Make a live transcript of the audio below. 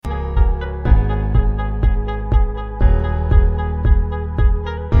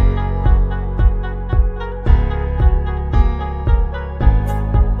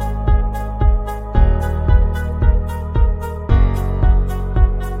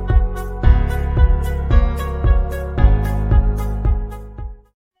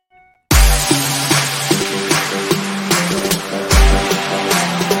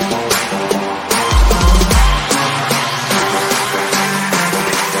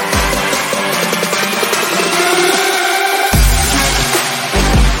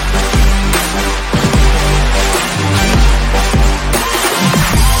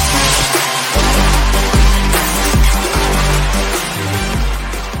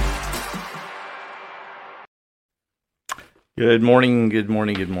Good morning, good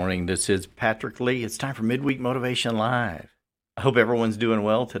morning, good morning. This is Patrick Lee. It's time for Midweek Motivation Live. I hope everyone's doing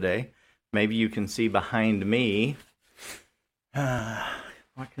well today. Maybe you can see behind me.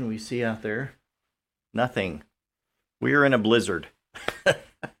 What can we see out there? Nothing. We are in a blizzard.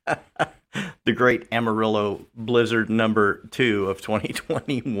 The great Amarillo blizzard number 2 of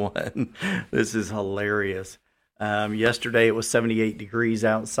 2021. This is hilarious. Yesterday it was 78 degrees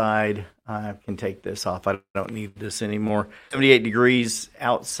outside. I can take this off. I don't need this anymore. 78 degrees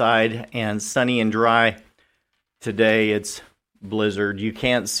outside and sunny and dry. Today it's blizzard. You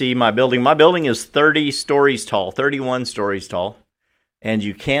can't see my building. My building is 30 stories tall, 31 stories tall, and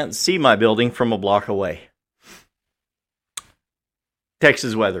you can't see my building from a block away.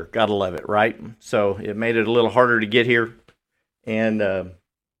 Texas weather, gotta love it, right? So it made it a little harder to get here, and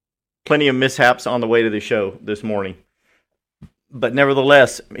plenty of mishaps on the way to the show this morning. But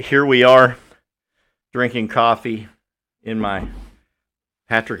nevertheless, here we are drinking coffee in my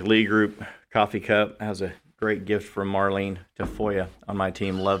Patrick Lee Group coffee cup. That was a great gift from Marlene Tafoya on my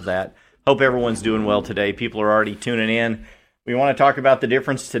team. Love that. Hope everyone's doing well today. People are already tuning in. We want to talk about the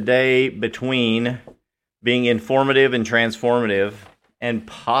difference today between being informative and transformative, and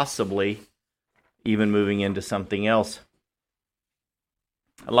possibly even moving into something else.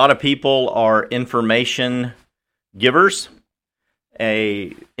 A lot of people are information givers,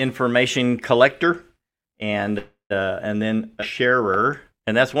 a information collector, and then a sharer.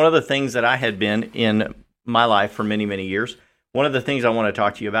 And that's one of the things that I had been in my life for many, many years. One of the things I want to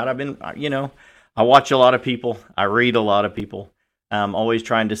talk to you about, I watch a lot of people. I read a lot of people. I'm always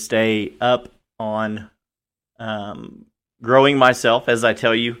trying to stay up on growing myself. As I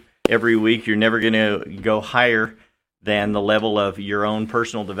tell you every week, you're never going to go higher than the level of your own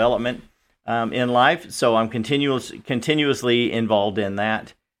personal development in life. So I'm continuously involved in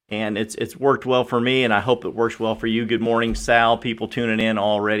that, and it's worked well for me, and I hope it works well for you. Good morning, Sal. People tuning in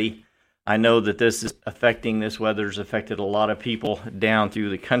already. I know that this weather's affected a lot of people down through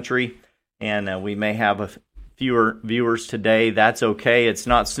the country, and we may have fewer viewers today. That's okay. It's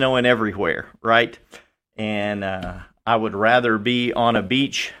not snowing everywhere, right? And I would rather be on a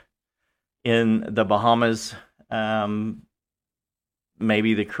beach in the Bahamas,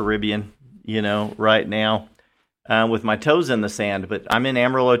 maybe the Caribbean, right now, with my toes in the sand. But I'm in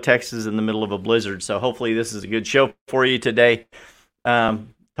Amarillo, Texas, in the middle of a blizzard. So hopefully this is a good show for you today.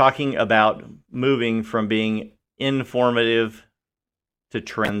 Talking about moving from being informative to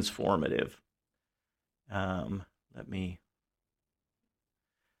transformative.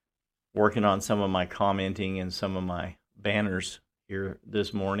 Working on some of my commenting and some of my banners here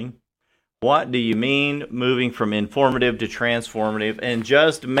this morning. What do you mean moving from informative to transformative and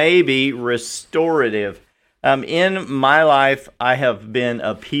just maybe restorative? In my life, I have been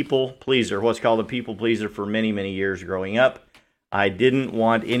a people pleaser, what's called a people pleaser, for many, many years growing up. I didn't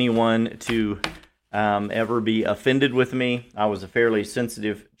want anyone to ever be offended with me. I was a fairly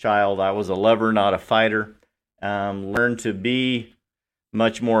sensitive child. I was a lover, not a fighter. Learned to be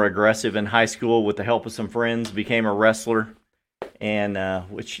much more aggressive in high school with the help of some friends. Became a wrestler, and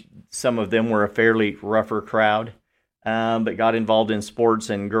which some of them were a fairly rougher crowd, but got involved in sports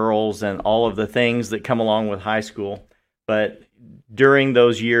and girls and all of the things that come along with high school. But during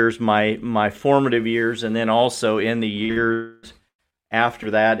those years, my formative years, and then also in the years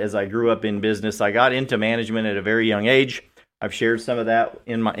after that, as I grew up in business, I got into management at a very young age. I've shared some of that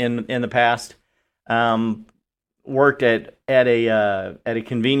in the past. Worked at a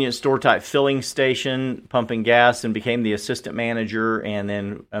convenience store type filling station, pumping gas, and became the assistant manager, and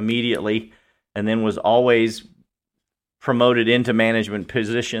then was always promoted into management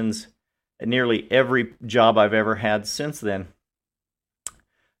positions at nearly every job I've ever had since then.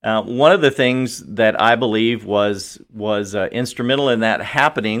 One of the things that I believe was instrumental in that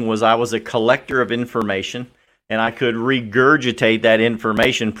happening was I was a collector of information, and I could regurgitate that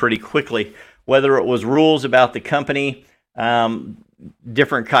information pretty quickly. Whether it was rules about the company,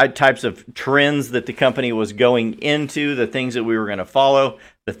 different types of trends that the company was going into, the things that we were going to follow,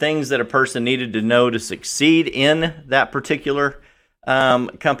 the things that a person needed to know to succeed in that particular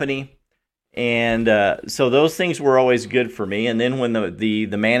company. And so those things were always good for me. And then when the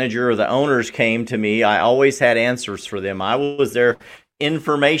manager or the owners came to me, I always had answers for them. I was their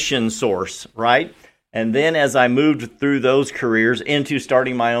information source, right? And then as I moved through those careers into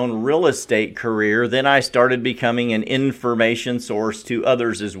starting my own real estate career, then I started becoming an information source to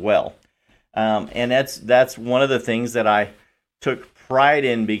others as well. And that's one of the things that I took pride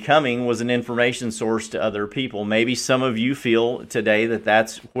in becoming, was an information source to other people. Maybe some of you feel today that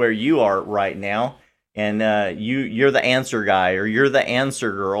that's where you are right now, and you're the answer guy or you're the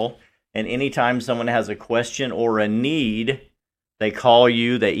answer girl, And anytime someone has a question or a need, they call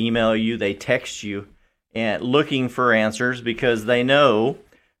you, they email you, they text you, and looking for answers because they know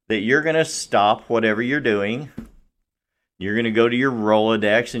that you're going to stop whatever you're doing. You're going to go to your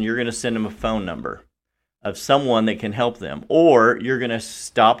Rolodex and you're going to send them a phone number of someone that can help them. Or you're going to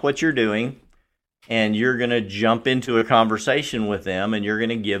stop what you're doing and you're going to jump into a conversation with them and you're going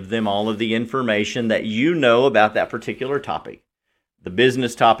to give them all of the information that you know about that particular topic. The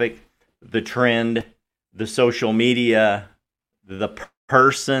business topic, the trend, the social media, the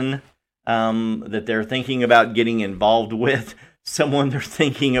person that they're thinking about getting involved with, someone they're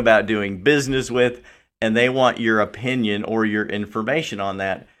thinking about doing business with, and they want your opinion or your information on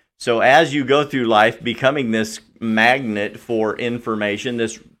that. So as you go through life becoming this magnet for information,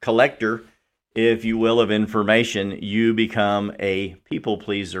 this collector, if you will, of information, you become a people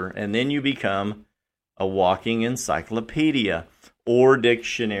pleaser, and then you become a walking encyclopedia or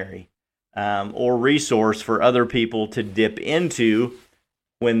dictionary or resource for other people to dip into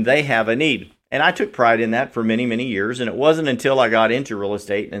when they have a need. And I took pride in that for many, many years, and it wasn't until I got into real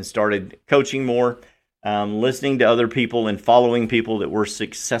estate and started coaching more, listening to other people and following people that were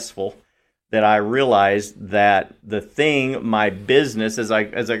successful, that I realized that my business, as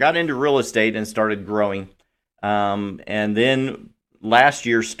I got into real estate and started growing, and then last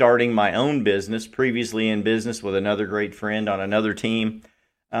year starting my own business, previously in business with another great friend on another team,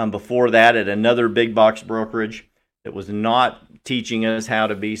 before that at another big box brokerage that was not teaching us how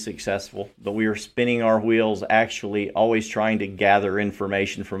to be successful, but we were spinning our wheels, actually always trying to gather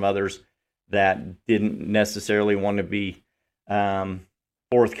information from others that didn't necessarily want to be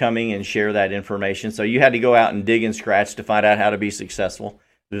forthcoming and share that information. So you had to go out and dig and scratch to find out how to be successful.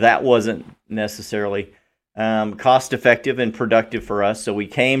 That wasn't necessarily cost effective and productive for us. So we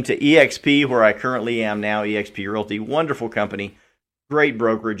came to EXP, where I currently am now, EXP Realty. Wonderful company, great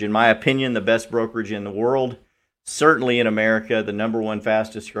brokerage. In my opinion, the best brokerage in the world. Certainly in America, the number one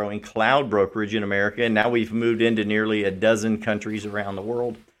fastest growing cloud brokerage in America. And now we've moved into nearly a dozen countries around the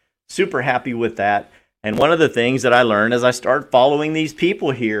world. Super happy with that. And one of the things that I learned as I start following these people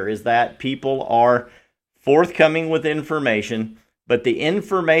here is that people are forthcoming with information, but the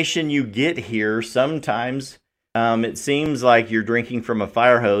information you get here, sometimes it seems like you're drinking from a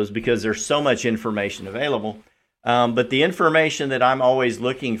fire hose because there's so much information available. But the information that I'm always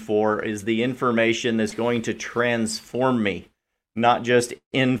looking for is the information that's going to transform me, not just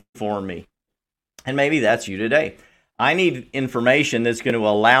inform me. And maybe that's you today. I need information that's going to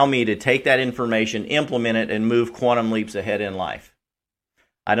allow me to take that information, implement it, and move quantum leaps ahead in life.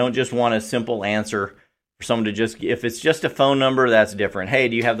 I don't just want a simple answer for someone to just, if it's just a phone number, that's different. Hey,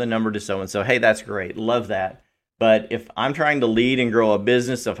 do you have the number to so-and-so? Hey, that's great. Love that. But if I'm trying to lead and grow a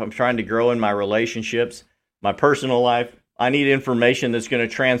business, if I'm trying to grow in my relationships, my personal life, I need information that's going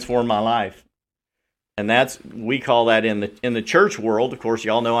to transform my life. And we call that in the church world. Of course,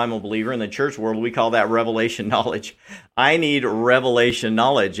 y'all know I'm a believer. In the church world, we call that revelation knowledge. I need revelation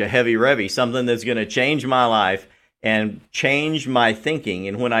knowledge, a heavy revy, something that's going to change my life and change my thinking.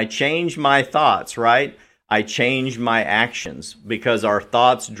 And when I change my thoughts, right, I change my actions, because our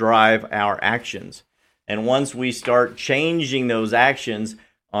thoughts drive our actions. And once we start changing those actions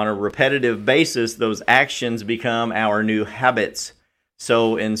on a repetitive basis, those actions become our new habits.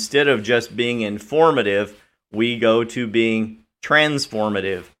 So instead of just being informative, we go to being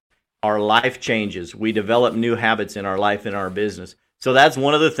transformative. Our life changes. We develop new habits in our life, in our business. So that's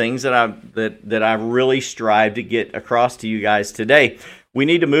one of the things that I really strive to get across to you guys today. We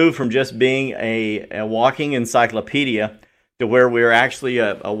need to move from just being a walking encyclopedia to where we're actually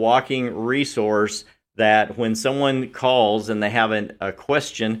a walking resource that when someone calls and they have a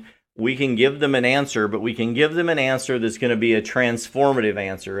question, we can give them an answer, but we can give them an answer that's going to be a transformative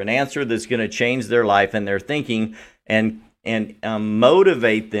answer, an answer that's going to change their life and their thinking and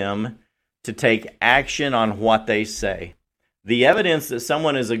motivate them to take action on what they say. The evidence that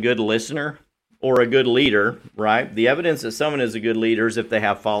someone is a good listener or a good leader, right? The evidence that someone is a good leader is if they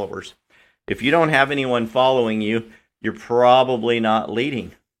have followers. If you don't have anyone following you, you're probably not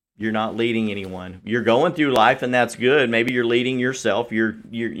leading. You're not leading anyone. You're going through life, and that's good. Maybe you're leading yourself.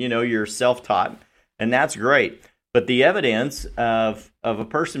 You're self-taught, and that's great. But the evidence of a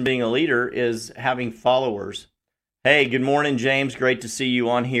person being a leader is having followers. Hey, good morning, James. Great to see you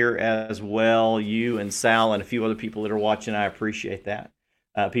on here as well. You and Sal and a few other people that are watching. I appreciate that.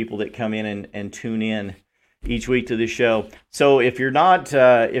 People that come in and tune in each week to the show. So if you're not,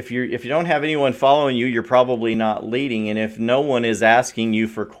 if you don't have anyone following you, you're probably not leading. And if no one is asking you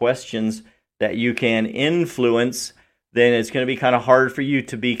for questions that you can influence, then it's going to be kind of hard for you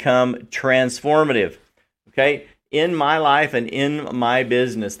to become transformative. Okay? in my life and in my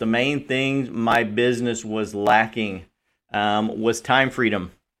business, the main thing my business was lacking was time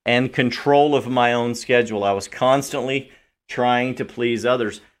freedom and control of my own schedule. I was constantly trying to please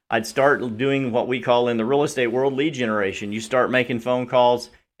others. I'd start doing what we call in the real estate world lead generation. You start making phone calls,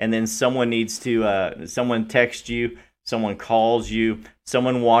 and then someone texts you, someone calls you,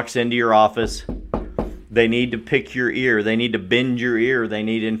 someone walks into your office. They need to pick your ear. They need to bend your ear. They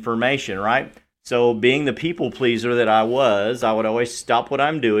need information, right? So being the people pleaser that I would always stop what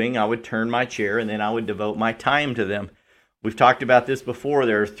I'm doing. I would turn my chair, and then I would devote my time to them. We've talked about this before.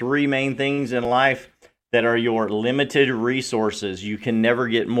 There are three main things in life that are your limited resources you can never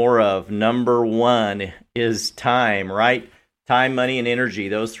get more of. Number one is time, right? Time, money, and energy.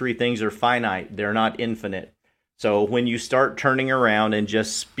 Those three things are finite. They're not infinite. So when you start turning around and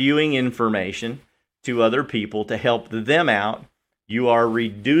just spewing information to other people to help them out, you are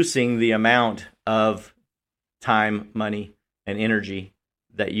reducing the amount of time, money, and energy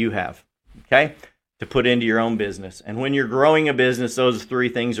that you have, okay, to put into your own business. And when you're growing a business, those three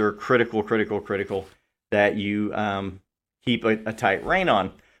things are critical that you keep a tight rein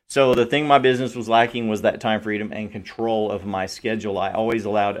on. So the thing my business was lacking was that time freedom and control of my schedule. I always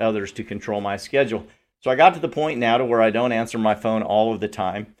allowed others to control my schedule. So I got to the point now to where I don't answer my phone all of the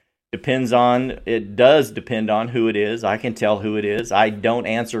time. It does depend on who it is. I can tell who it is. I don't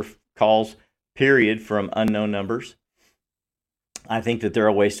answer calls, period, from unknown numbers. I think that they're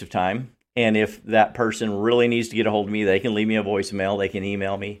a waste of time. And if that person really needs to get a hold of me, they can leave me a voicemail. They can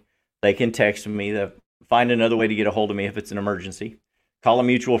email me. They can text me. Find another way to get a hold of me if it's an emergency. Call a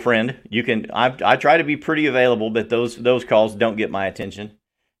mutual friend. I try to be pretty available, but those calls don't get my attention.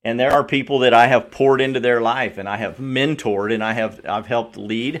 And there are people that I have poured into their life, and I have mentored, and I've helped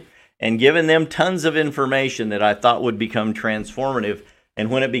lead and given them tons of information that I thought would become transformative.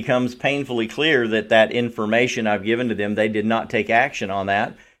 And when it becomes painfully clear that information I've given to them, they did not take action on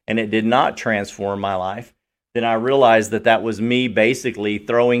that, and it did not transform my life, then I realized that was me basically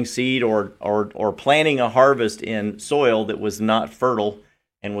throwing seed or planting a harvest in soil that was not fertile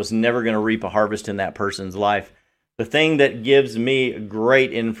and was never going to reap a harvest in that person's life. The thing that gives me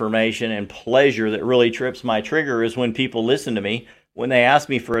great information and pleasure that really trips my trigger is when people listen to me, when they ask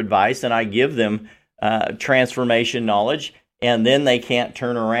me for advice and I give them transformation knowledge, and then they can't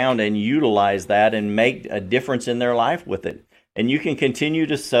turn around and utilize that and make a difference in their life with it. And you can continue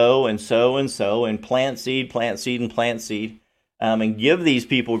to sow and sow and sow and plant seed and give these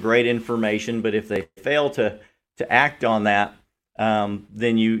people great information. But if they fail to act on that,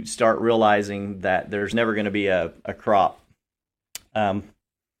 then you start realizing that there's never going to be a crop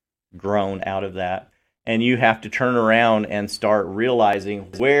grown out of that. And you have to turn around and start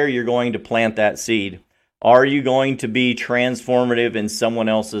realizing where you're going to plant that seed. Are you going to be transformative in someone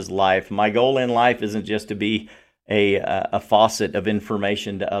else's life? My goal in life isn't just to be a faucet of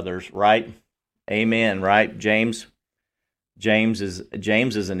information to others, right? Amen, right? James is an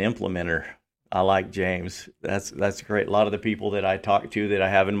implementer. I like James. That's great. A lot of the people that I talk to that I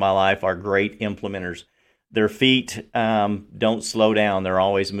have in my life are great implementers. Their feet don't slow down. They're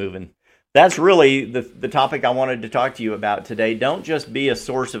always moving. That's really the topic I wanted to talk to you about today. Don't just be a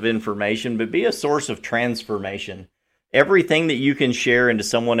source of information, but be a source of transformation. Everything that you can share into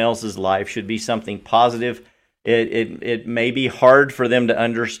someone else's life should be something positive. It may be hard for them to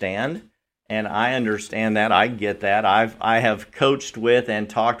understand, and I understand that. I get that. I have coached with and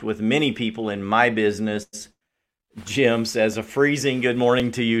talked with many people in my business. Jim says a freezing good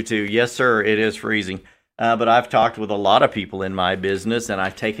morning to you too. Yes, sir, it is freezing. But I've talked with a lot of people in my business, and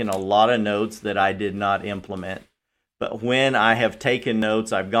I've taken a lot of notes that I did not implement. But when I have taken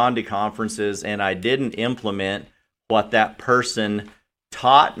notes, I've gone to conferences, and I didn't implement what that person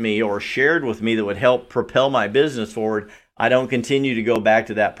taught me or shared with me that would help propel my business forward, I don't continue to go back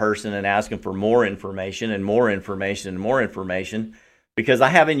to that person and ask them for more information and more information and more information, because I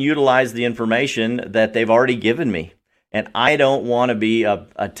haven't utilized the information that they've already given me. And I don't want to be a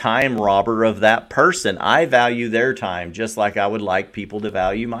time robber of that person. I value their time just like I would like people to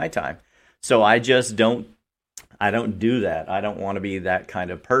value my time. So I don't do that. I don't want to be that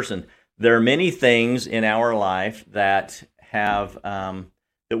kind of person. There are many things in our life that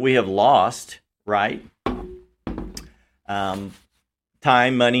that we have lost, right? Time,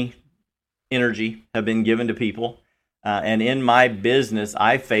 money, energy have been given to people. And in my business,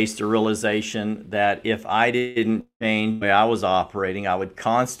 I faced a realization that if I didn't change the way I was operating, I would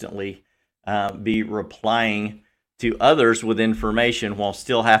constantly be replying to others with information while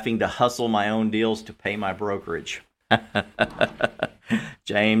still having to hustle my own deals to pay my brokerage.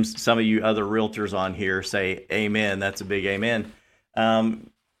 James, some of you other realtors on here say amen. That's a big amen.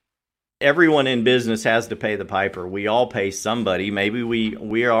 everyone in business has to pay the piper. We all pay somebody. Maybe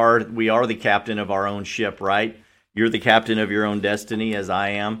we are the captain of our own ship, right? You're the captain of your own destiny, as I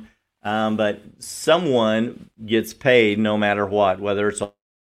am. But someone gets paid no matter what, whether it's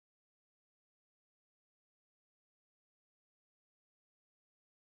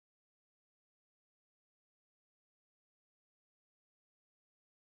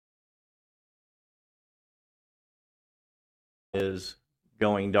is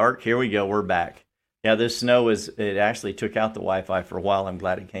going dark. Here we go. We're back. Yeah, this snow it actually took out the Wi-Fi for a while. I'm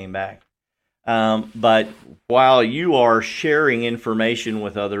glad it came back. But while you are sharing information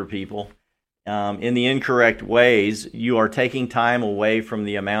with other people in the incorrect ways, you are taking time away from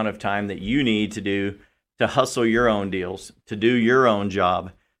the amount of time that you need to hustle your own deals, to do your own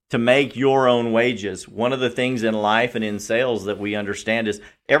job, to make your own wages. One of the things in life and in sales that we understand is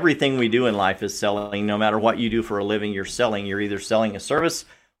everything we do in life is selling. No matter what you do for a living, you're selling. You're either selling a service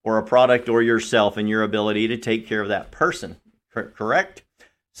or a product or yourself and your ability to take care of that person, correct?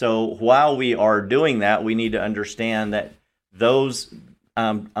 So while we are doing that, we need to understand that those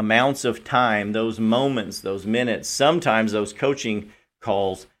amounts of time, those moments, those minutes, sometimes those coaching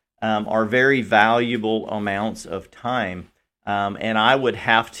calls are very valuable amounts of time. And I would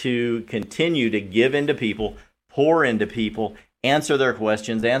have to continue to give into people, pour into people, answer their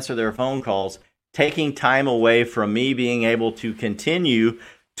questions, answer their phone calls, taking time away from me being able to continue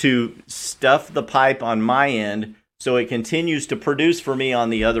to stuff the pipe on my end so it continues to produce for me on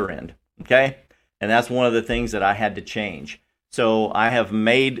the other end, okay? And that's one of the things that I had to change. So I have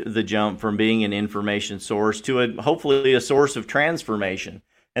made the jump from being an information source to hopefully a source of transformation.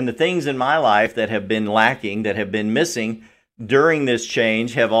 And the things in my life that have been lacking, that have been missing during this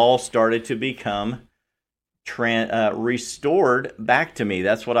change have all started to become restored back to me.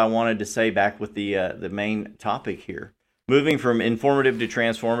 That's what I wanted to say back with the main topic here. Moving from informative to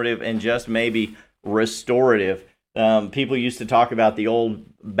transformative and just maybe restorative. People used to talk about the old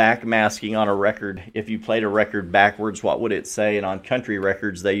backmasking on a record. If you played a record backwards, what would it say? And on country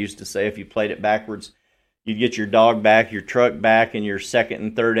records, they used to say if you played it backwards, you'd get your dog back, your truck back, and your second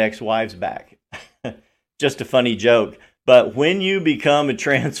and third ex-wives back. Just a funny joke. But when you become a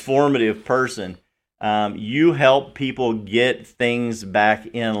transformative person, you help people get things back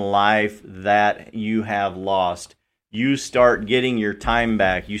in life that you have lost. You start getting your time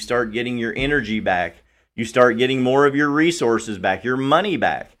back. You start getting your energy back. You start getting more of your resources back, your money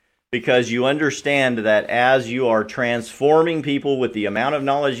back, because you understand that as you are transforming people with the amount of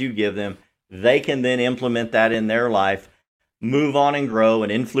knowledge you give them, they can then implement that in their life, move on and grow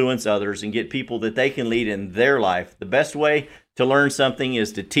and influence others and get people that they can lead in their life. The best way to learn something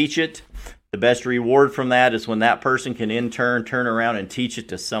is to teach it. The best reward from that is when that person can in turn turn around and teach it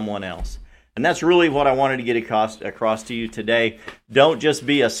to someone else. And that's really what I wanted to get across to you today. Don't just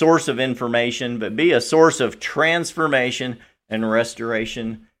be a source of information, but be a source of transformation and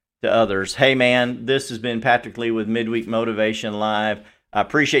restoration to others. Hey man, this has been Patrick Lee with Midweek Motivation Live. I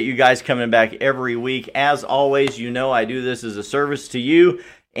appreciate you guys coming back every week. As always, you know I do this as a service to you,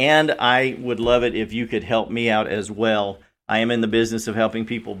 and I would love it if you could help me out as well. I am in the business of helping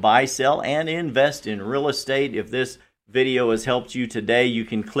people buy, sell, and invest in real estate. If this video has helped you today, you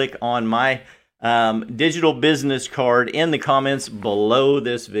can click on my digital business card in the comments below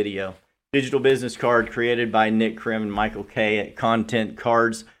this video. Digital business card created by Nick Krim and Michael K at Content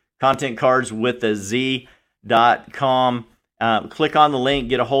Cards with a Z.com. Click on the link,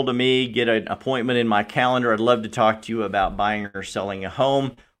 get a hold of me, get an appointment in my calendar. I'd love to talk to you about buying or selling a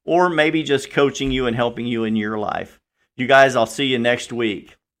home, or maybe just coaching you and helping you in your life. You guys, I'll see you next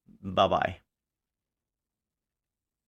week. Bye-bye.